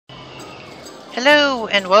Hello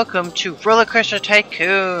and welcome to Roller Coaster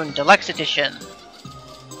Tycoon Deluxe Edition.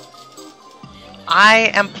 I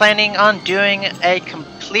am planning on doing a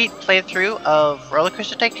complete playthrough of Roller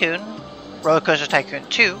Coaster Tycoon, Roller Coaster Tycoon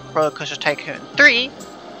 2, Roller Coaster Tycoon 3,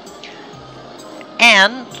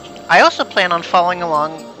 and I also plan on following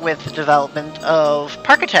along with the development of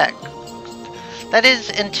Parkitecht. That is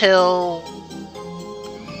until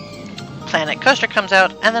Planet Coaster comes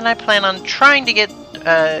out, and then I plan on trying to get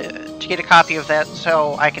a copy of that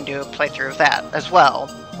so I can do a playthrough of that as well,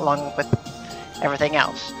 along with everything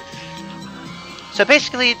else. So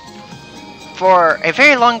basically, for a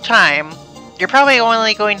very long time, you're probably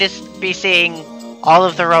only going to be seeing all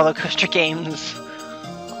of the roller coaster games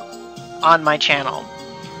on my channel.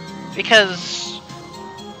 Because,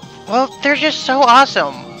 well, they're just so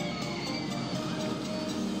awesome.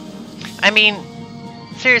 I mean,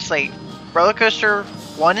 seriously, Roller Coaster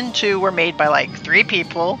 1 and 2 were made by like 3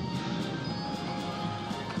 people.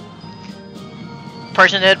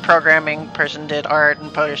 Person did programming, person did art,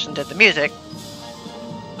 and person did the music.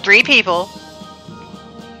 3 people.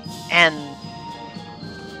 And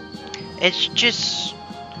it's just,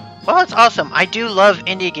 well, it's awesome. I do love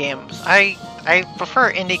indie games. I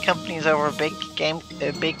prefer indie companies over big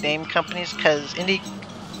name companies because indie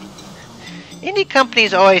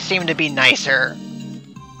companies always seem to be nicer.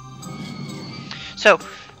 So,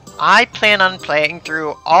 I plan on playing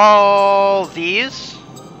through all these,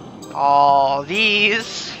 all of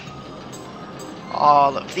these,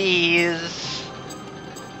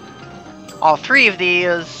 all 3 of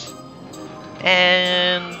these,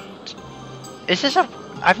 and is this a?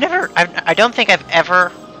 I don't think I've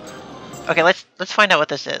ever. Okay, let's find out what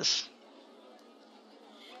this is.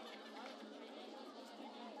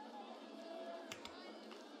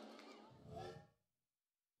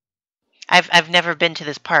 I've never been to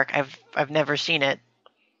this park. I've never seen it.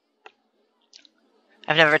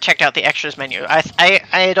 I've never checked out the extras menu. I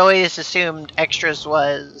had always assumed extras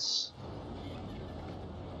was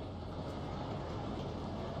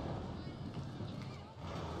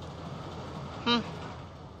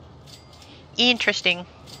interesting.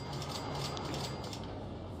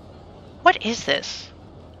 What is this?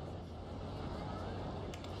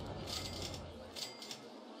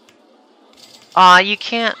 You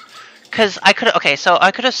can't, cause I could. Okay, so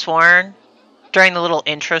I could have sworn during the little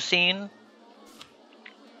intro scene.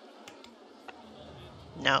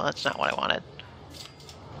 No, that's not what I wanted.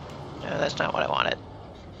 No, that's not what I wanted.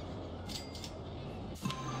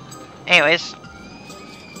 Anyways,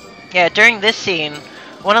 yeah, during this scene,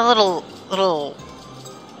 one of the little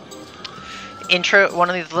intro, one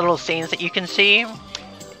of these little scenes that you can see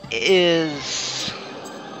is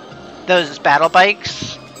those battle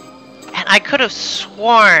bikes, and I could have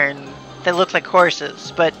sworn they looked like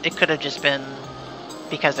horses, but it could have just been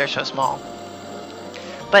because they're so small.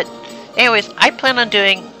 But anyways, I plan on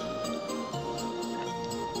doing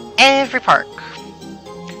every park.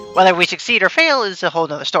 Whether we succeed or fail is a whole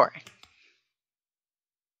nother story.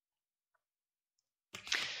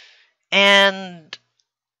 And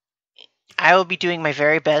I will be doing my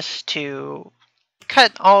very best to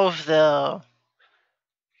cut all of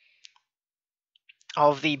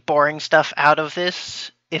the boring stuff out of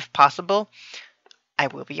this, if possible. I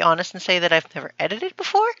will be honest and say that I've never edited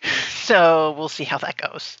before, so we'll see how that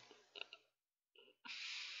goes.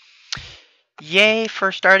 Yay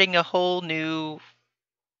for starting a whole new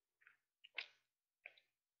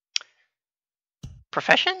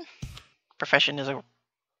profession? Profession is a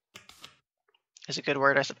good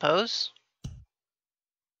word, I suppose.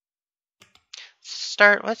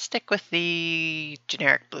 Let's stick with the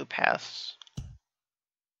generic blue paths.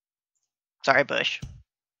 Sorry, Bush.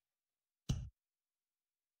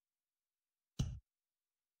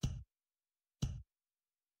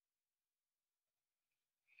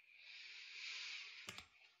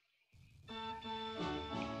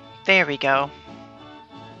 There we go.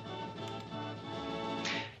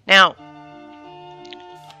 Now,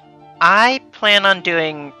 I plan on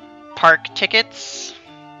doing park tickets.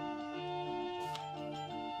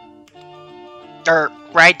 Or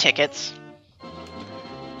ride tickets.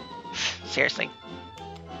 Seriously.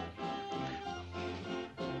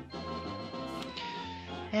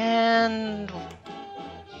 And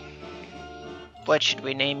what should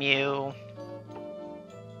we name you?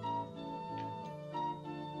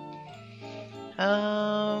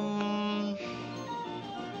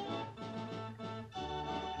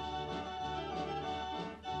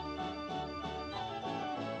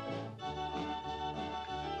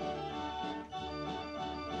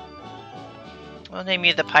 I'll name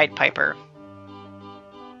you the Pied Piper.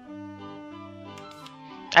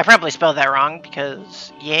 I probably spelled that wrong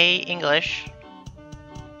because, yay, English.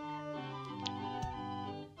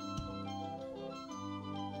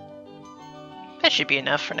 That should be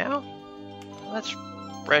enough for now. Let's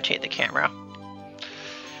rotate the camera.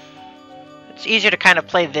 It's easier to kind of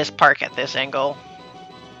play this park at this angle,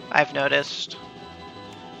 I've noticed.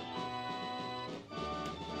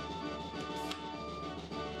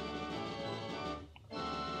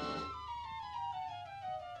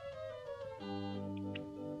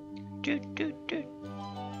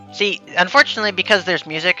 See, unfortunately, because there's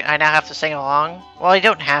music, I now have to sing along. Well, I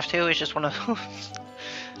don't have to, it's just one of those.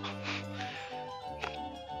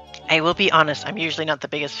 I will be honest, I'm usually not the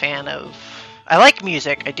biggest fan of... I like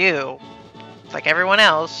music, I do. Like everyone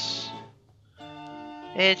else.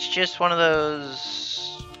 It's just one of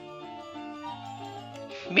those...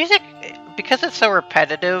 Music, because it's so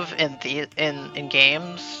repetitive in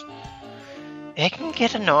games, it can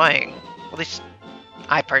get annoying. At least,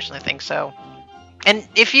 I personally think so. And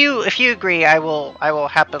if you agree, I will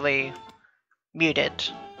happily mute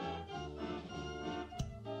it.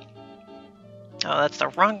 Oh, that's the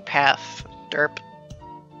wrong path, derp.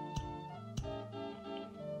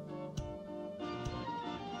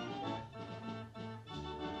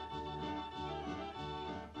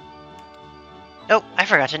 Oh, I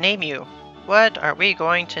forgot to name you. What are we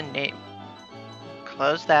going to name?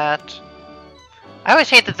 Close that. I always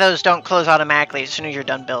hate that those don't close automatically as soon as you're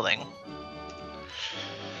done building.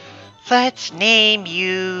 Let's name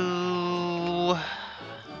you...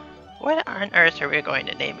 What on earth are we going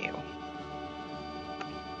to name you?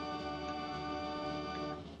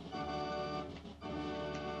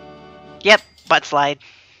 Yep, butt slide.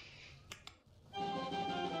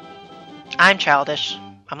 I'm childish.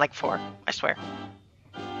 I'm like 4, I swear.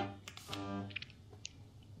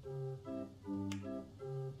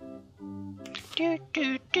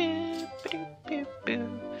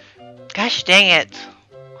 Gosh dang it.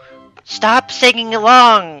 Stop singing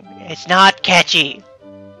along! It's not catchy!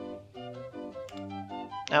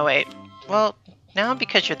 Oh wait. Well, now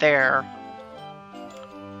because you're there...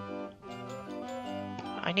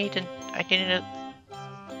 I need to...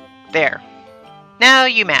 There. Now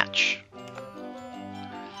you match.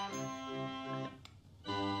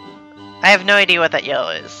 I have no idea what that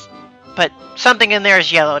yellow is. But something in there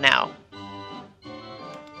is yellow now.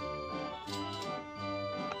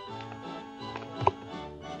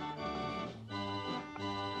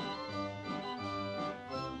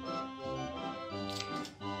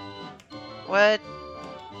 What?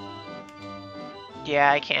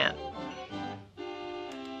 Yeah, I can't.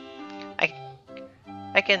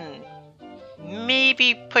 I can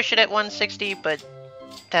maybe push it at 160, but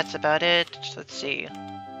that's about it. Let's see.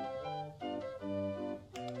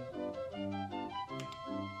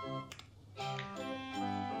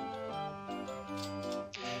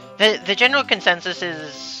 The general consensus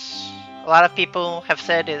is, a lot of people have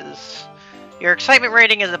said, is your excitement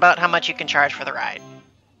rating is about how much you can charge for the ride.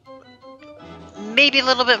 Maybe a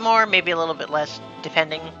little bit more, maybe a little bit less,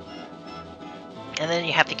 depending. And then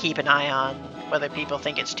you have to keep an eye on whether people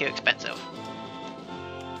think it's too expensive.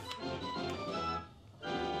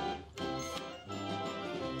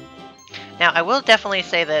 Now, I will definitely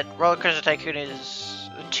say that Roller Coaster Tycoon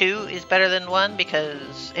 2 is better than 1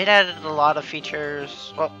 because it added a lot of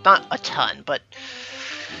features. Well, not a ton, but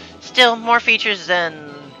still more features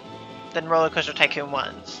than Roller Coaster Tycoon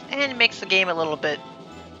 1's. And it makes the game a little bit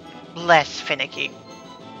less finicky.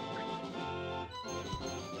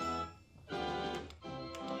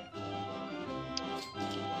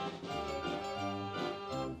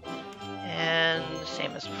 And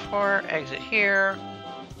same as before, exit here,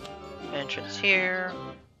 entrance here.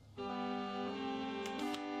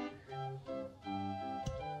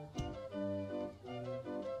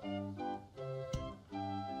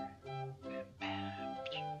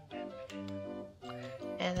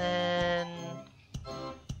 And then...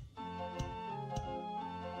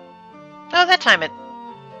 Oh, that time it...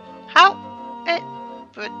 How?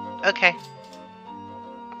 Okay.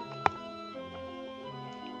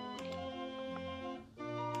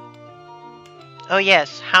 Oh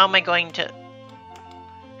yes, how am I going to...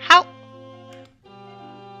 How?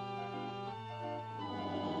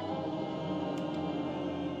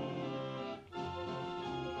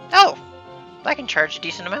 Oh! I can charge a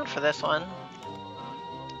decent amount for this one.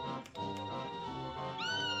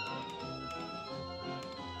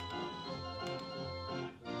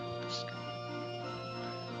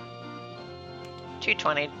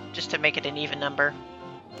 $220, just to make it an even number.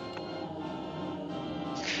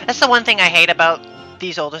 That's the one thing I hate about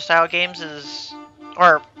these older style games is,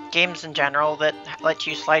 or games in general that let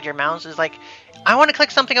you slide your mouse, is like, I want to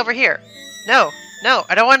click something over here. No,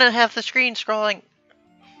 I don't want to have the screen scrolling.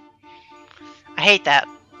 I hate that.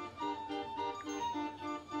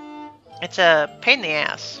 It's a pain in the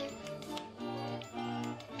ass.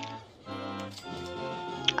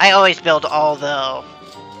 I always build all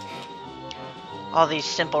these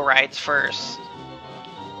simple rides first.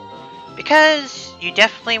 Because you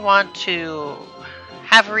definitely want to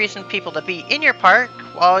have a reason for people to be in your park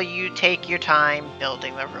while you take your time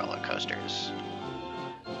building the roller coasters.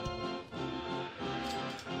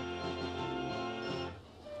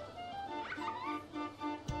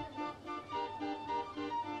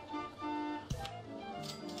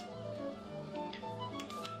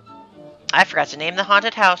 I forgot to name the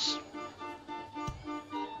haunted house.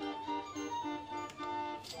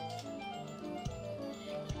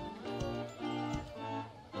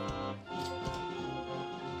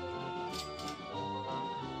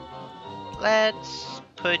 Let's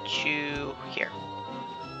put you here.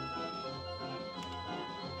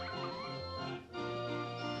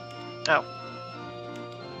 Oh.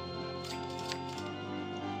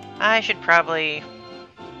 I should probably...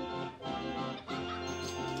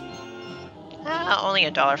 only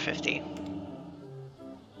 $1.50.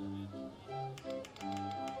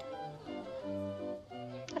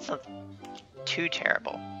 That's not too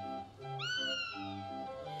terrible.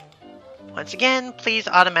 Once again, please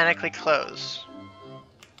automatically close.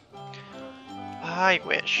 I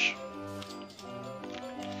wish.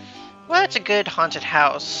 Well, it's a good haunted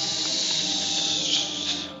house.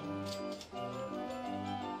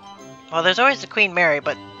 Well, there's always the Queen Mary,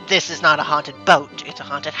 but this is not a haunted boat. It's a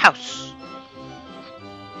haunted house.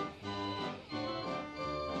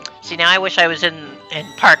 See, now I wish I was in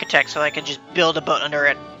Parkitecht so I could just build a boat under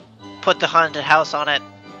it, put the haunted house on it,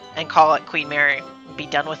 and call it Queen Mary, and be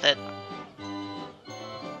done with it.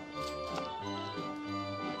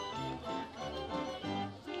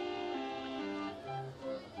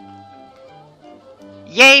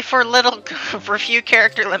 Yay for for few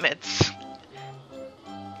character limits.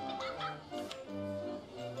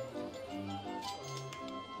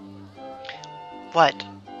 What?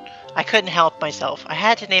 I couldn't help myself. I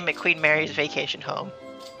had to name it Queen Mary's Vacation Home.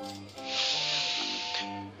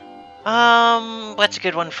 What's a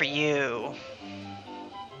good one for you?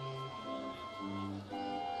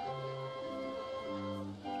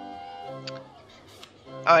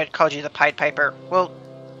 Oh, I called you the Pied Piper. Well,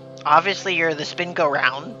 obviously you're the spin go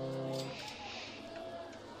round.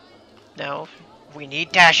 No, we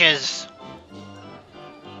need dashes.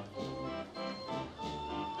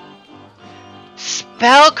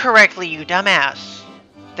 Spell correctly, you dumbass.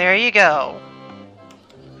 There you go.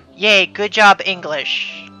 Yay, good job,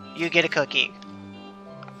 English. You get a cookie.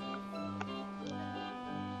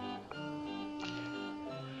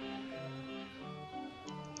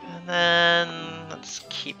 And then let's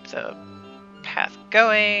keep the path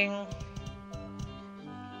going.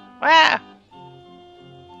 Ah!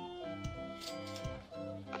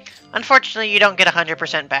 Unfortunately, you don't get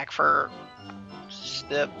 100% back for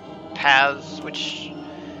the paths, which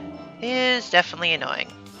is definitely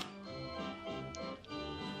annoying.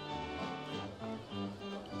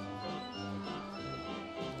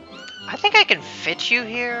 I think I can fit you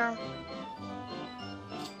here.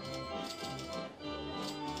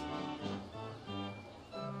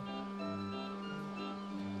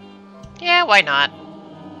 Yeah, why not?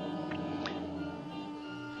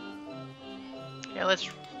 Yeah, let's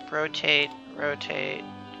rotate, rotate,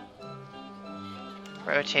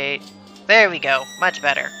 rotate. There we go. Much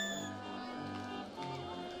better.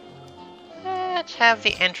 Let's have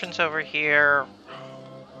the entrance over here.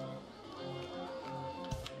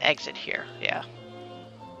 Exit here, yeah.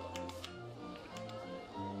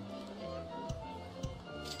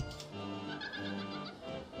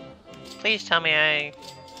 Please tell me I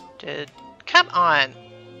did... Come on!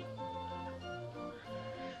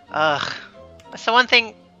 Ugh. That's the one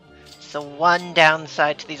thing... It's the one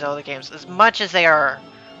downside to these other games. As much as they are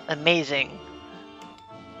amazing.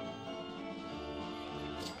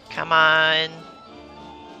 Come on.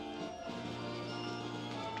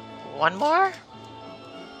 One more?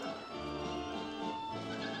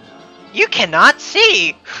 You cannot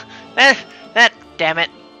see! that damn it.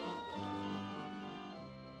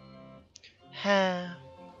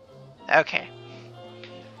 Okay.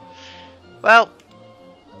 Well,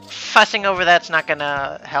 fussing over that's not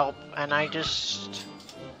gonna help, and I just...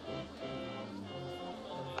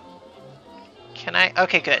 Can I?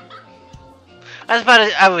 Okay, good.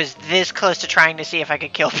 I was this close to trying to see if I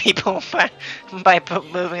could kill people by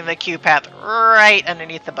moving the queue path right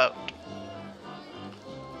underneath the boat.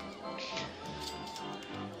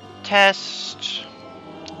 Test.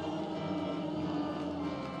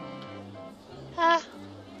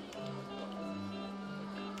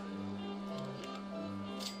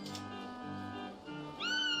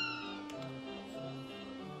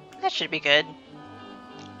 That should be good.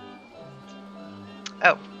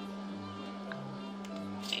 Oh.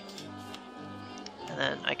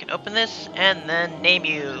 open this and then name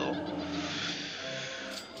you.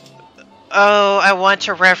 Oh, I want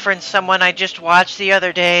to reference someone I just watched the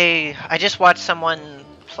other day. I just watched someone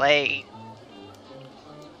play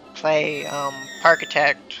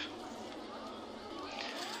Parkitecht.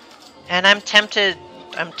 And I'm tempted.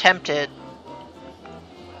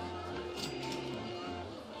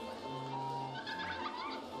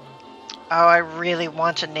 Oh, I really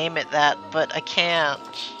want to name it that, but I can't.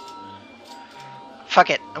 Fuck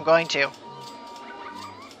it, I'm going to.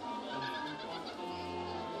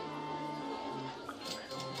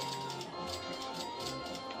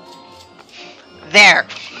 There!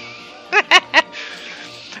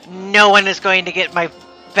 No one is going to get my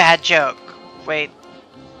bad joke. Wait.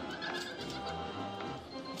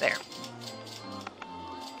 There.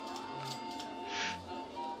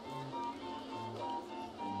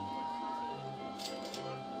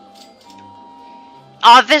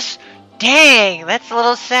 Aw, this... Dang, that's a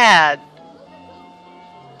little sad.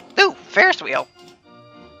 Ooh, Ferris wheel.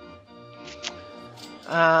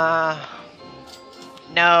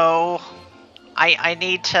 No. I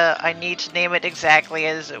need to name it exactly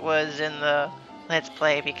as it was in the Let's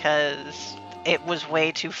Play because it was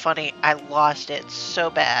way too funny. I lost it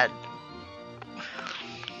so bad.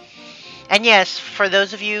 And yes, for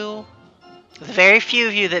those of you, the very few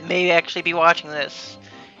of you that may actually be watching this,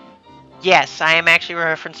 yes, I am actually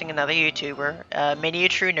referencing another YouTuber, Mini a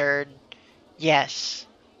True Nerd. Yes,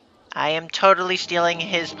 I am totally stealing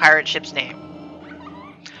his pirate ship's name.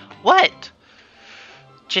 What?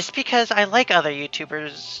 Just because I like other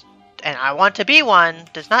YouTubers and I want to be one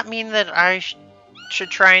does not mean that I should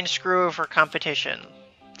try and screw over competition,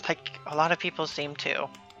 like a lot of people seem to.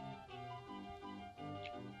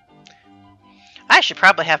 I should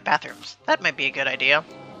probably have bathrooms. That might be a good idea.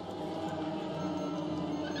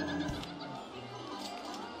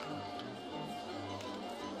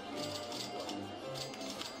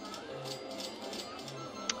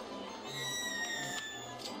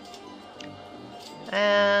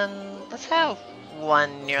 And let's have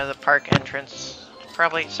one near the park entrance.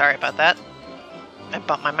 Probably, sorry about that. I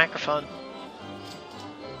bumped my microphone.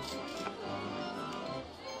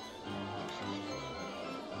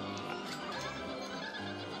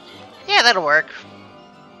 Yeah, that'll work.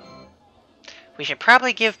 We should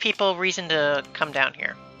probably give people reason to come down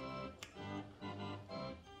here.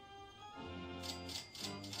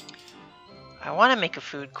 I want to make a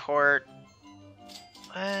food court.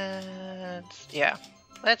 Yeah,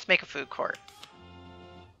 let's make a food court.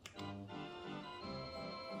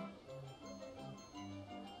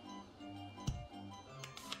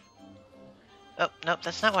 Oh, nope,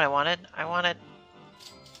 that's not what I wanted. I wanted...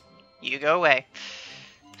 You go away.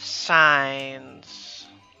 Signs.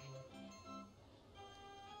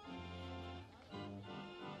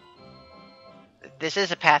 This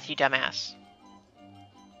is a path, you dumbass.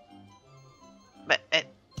 But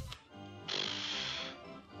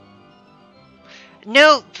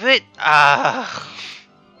no, but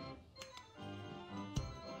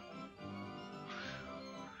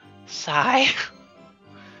sigh.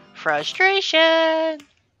 Frustration.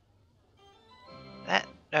 That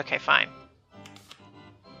okay, fine.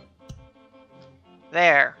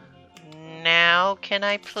 There. Now, can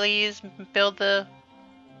I please build the...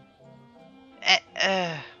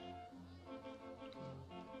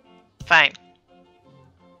 Fine.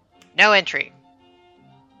 No entry.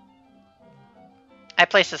 I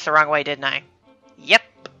placed this the wrong way, didn't I? Yep.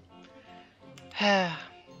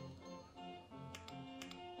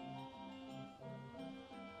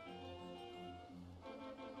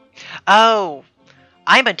 Oh,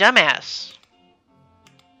 I'm a dumbass.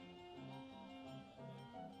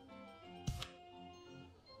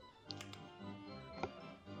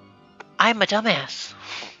 I'm a dumbass.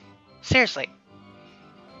 Seriously.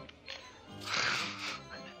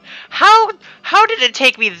 How did it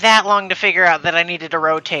take me that long to figure out that I needed to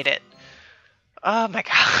rotate it? Oh my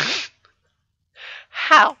god.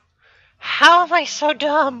 How am I so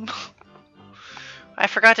dumb? I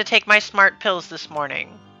forgot to take my smart pills this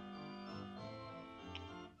morning.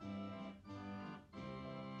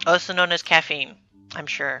 Also known as caffeine, I'm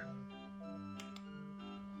sure.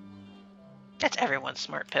 That's everyone's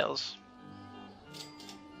smart pills.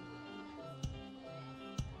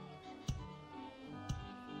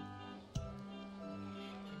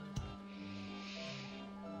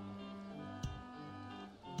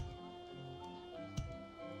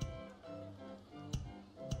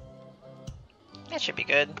 That should be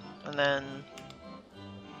good. And then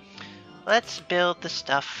let's build the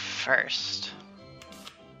stuff first.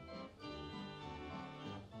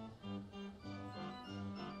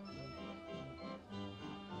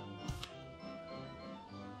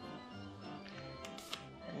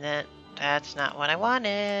 That's not what I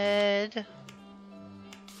wanted.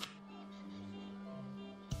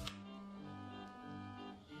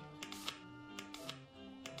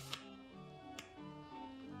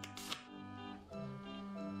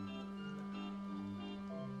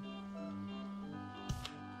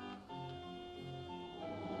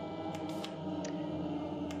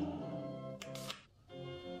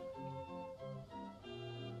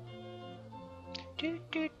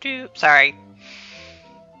 Sorry.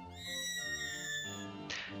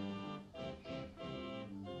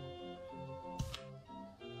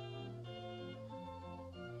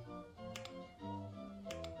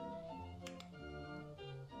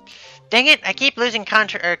 Dang it, I keep losing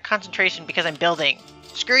concentration because I'm building.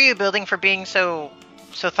 Screw you, building, for being so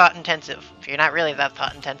thought intensive. You're not really that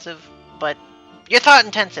thought intensive, but you're thought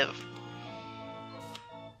intensive.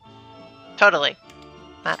 Totally.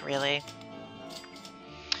 Not really.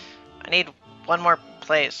 I need one more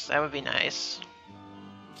place. That would be nice.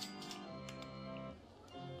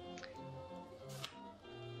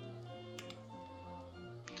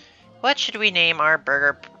 What should we name our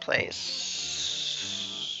burger place?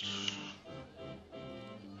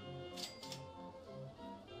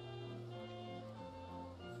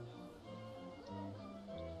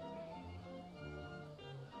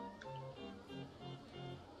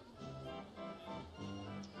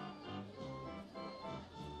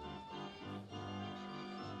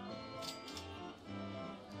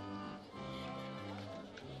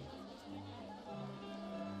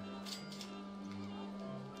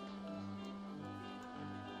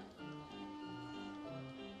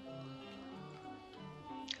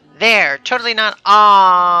 There! Totally not.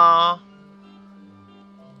 Aww.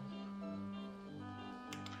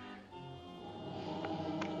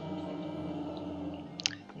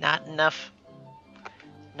 Not enough.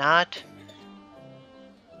 Not.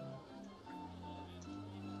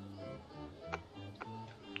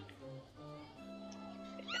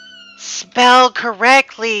 Spell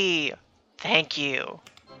correctly! Thank you.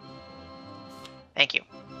 Thank you.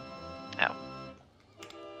 Oh.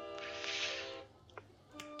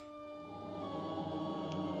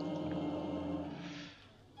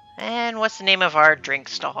 And what's the name of our drink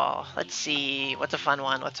stall? Let's see. What's a fun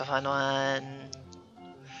one? What's a fun one?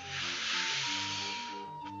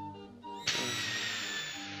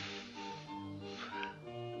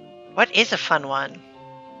 What is a fun one?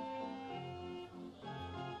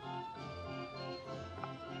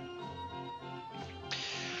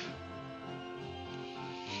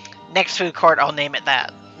 Next food court, I'll name it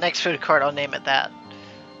that. Next food court, I'll name it that.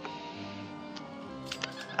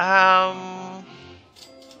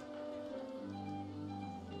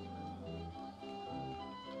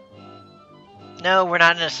 No, we're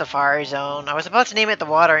not in a safari zone. I was about to name it the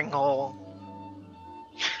watering hole.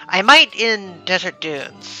 I might in Desert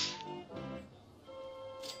Dunes.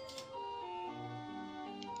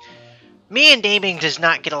 Me and naming does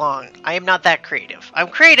not get along. I am not that creative. I'm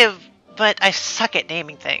creative, but I suck at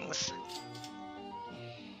naming things.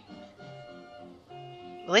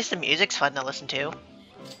 At least the music's fun to listen to.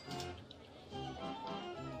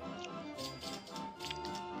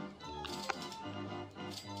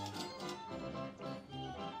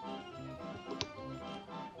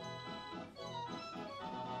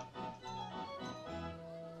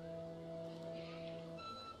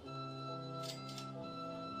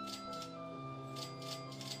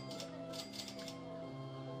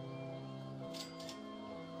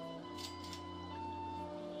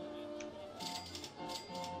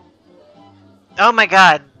 Oh my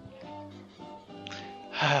god.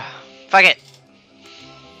 Fuck it.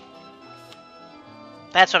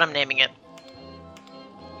 That's what I'm naming it.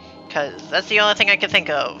 Because that's the only thing I can think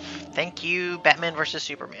of. Thank you, Batman vs.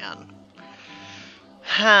 Superman.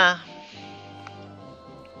 Huh.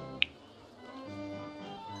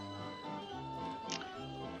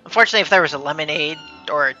 Unfortunately, if there was a lemonade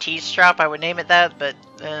or a tea shop, I would name it that, but,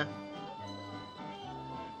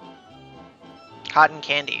 Cotton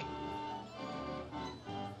candy.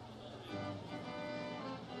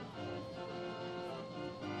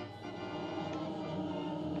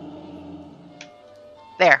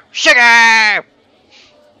 There. Sugar!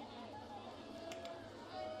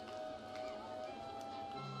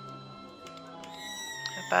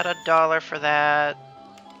 About $1 for that.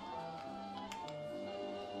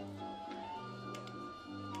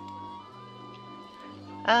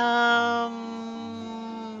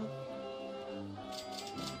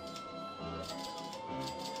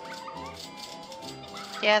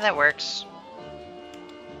 Yeah, that works.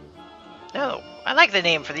 No, I like the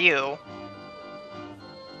name for you.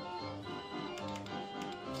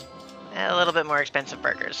 A little bit more expensive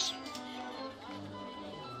burgers.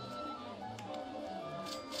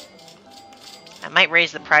 I might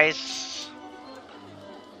raise the price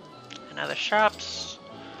in other shops.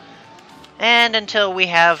 And until we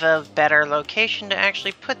have a better location to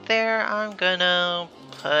actually put there, I'm gonna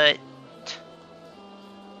put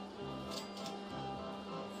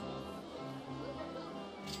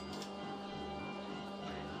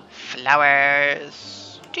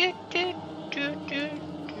flowers. Do, do, do, do.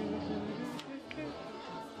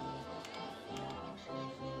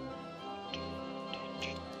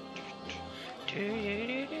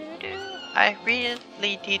 I really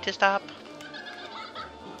need to stop.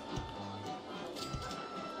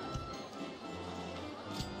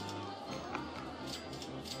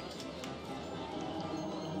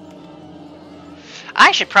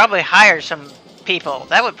 I should probably hire some people.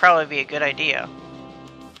 That would probably be a good idea.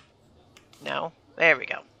 No? There we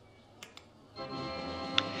go.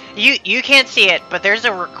 You can't see it, but there's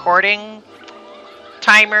a recording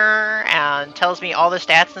timer and tells me all the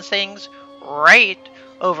stats and things right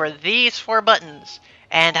over these 4 buttons,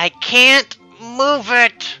 and I can't move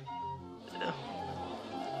it.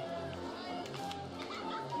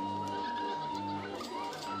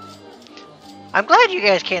 I'm glad you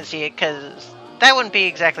guys can't see it, because that wouldn't be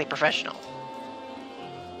exactly professional.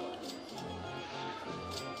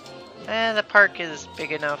 And the park is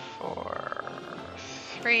big enough for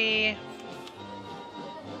 3.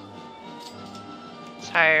 Let's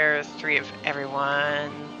hire 3 of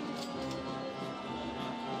everyone.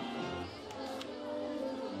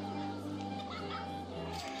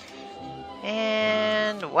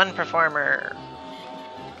 And 1 performer.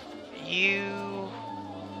 You...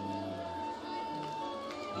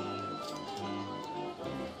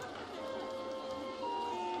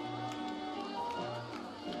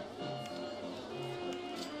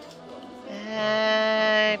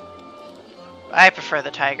 I prefer the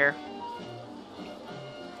tiger.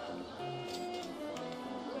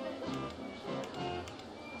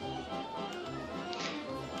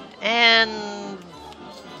 And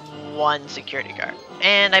 1 security guard.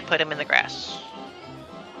 And I put him in the grass.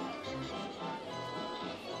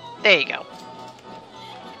 There you go.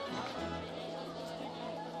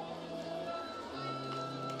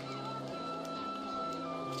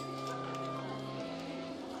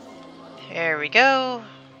 There we go.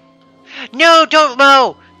 No, don't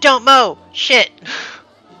mow! Don't mow! Shit!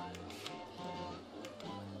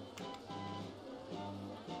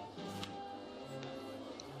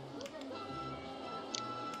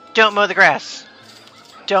 Don't mow the grass.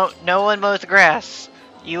 No one mows the grass.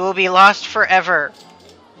 You will be lost forever.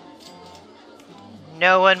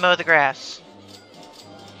 No one mow the grass.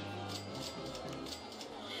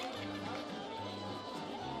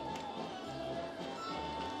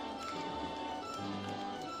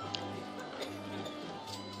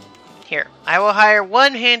 Here, I will hire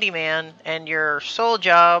 1 handyman, and your sole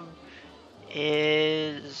job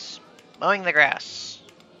is mowing the grass.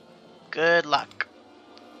 Good luck.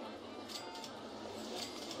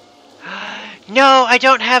 No, I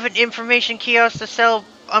don't have an information kiosk to sell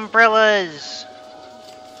umbrellas.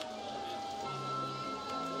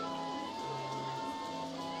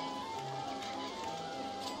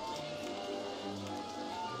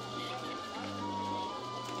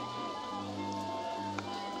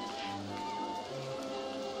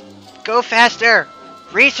 Go faster!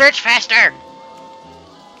 Research faster!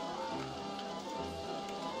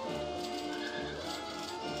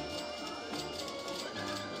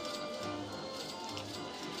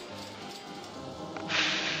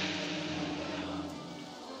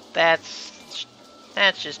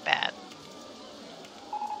 That's just bad.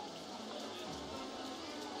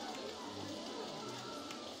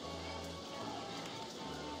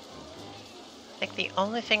 I think the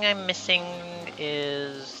only thing I'm missing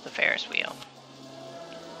is the Ferris wheel.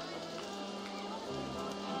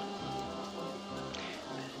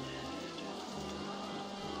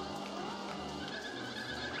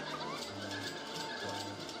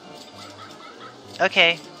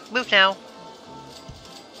 Okay, move now.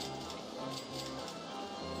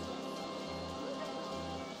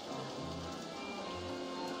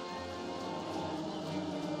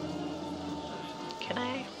 Can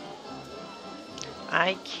I?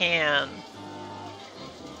 I can.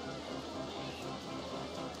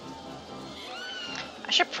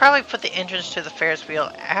 I should probably put the entrance to the Ferris wheel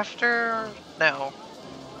after... No.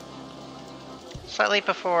 Slightly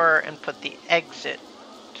before and put the exit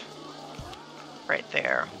right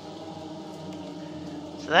there.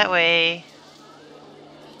 So that way...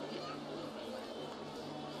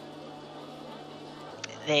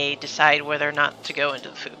 they decide whether or not to go into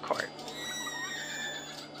the food court.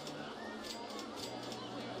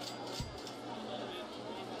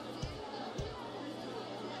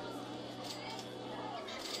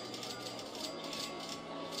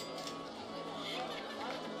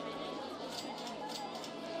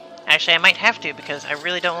 Actually, I might have to because I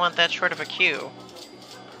really don't want that short of a queue.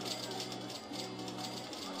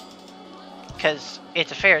 Because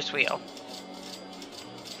it's a Ferris wheel.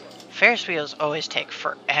 Ferris wheels always take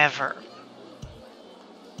forever.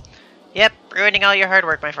 Yep, ruining all your hard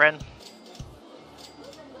work, my friend.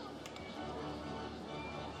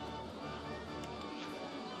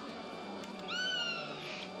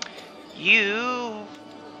 You...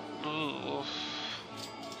 Ooh.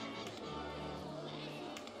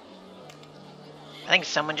 I think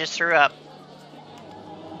someone just threw up.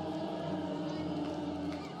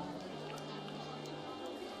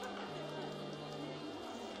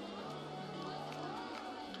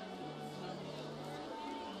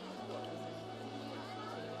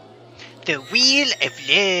 The Wheel of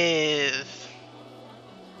Love.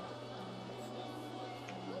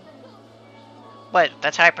 What?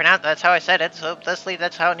 That's how I pronounce. That's how I said it. So Leslie,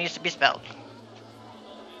 that's how it needs to be spelled.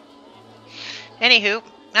 Anywho,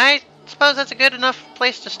 I suppose that's a good enough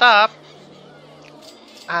place to stop.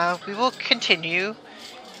 We will continue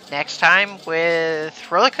next time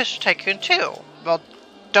with Roller Coaster Tycoon 2. Well,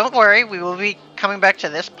 don't worry, we will be coming back to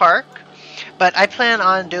this park, but I plan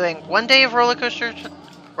on doing one day of Roller Coaster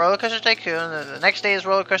Tycoon, and the next day is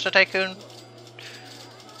Roller Coaster Tycoon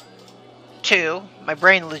 2. My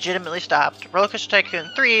brain legitimately stopped. Roller Coaster Tycoon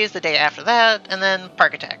 3 is the day after that, and then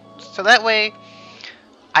Parkitecht. So that way,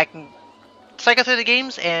 I can cycle through the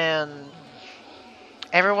games, and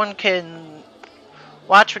everyone can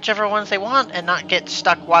watch whichever ones they want, and not get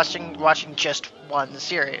stuck watching just one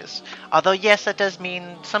series. Although, yes, that does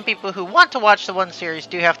mean some people who want to watch the one series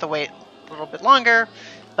do have to wait a little bit longer,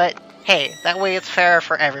 but hey, that way it's fair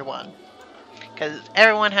for everyone. Because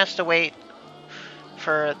everyone has to wait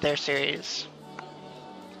for their series.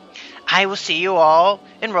 I will see you all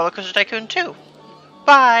in Roller Coaster Tycoon 2.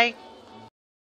 Bye!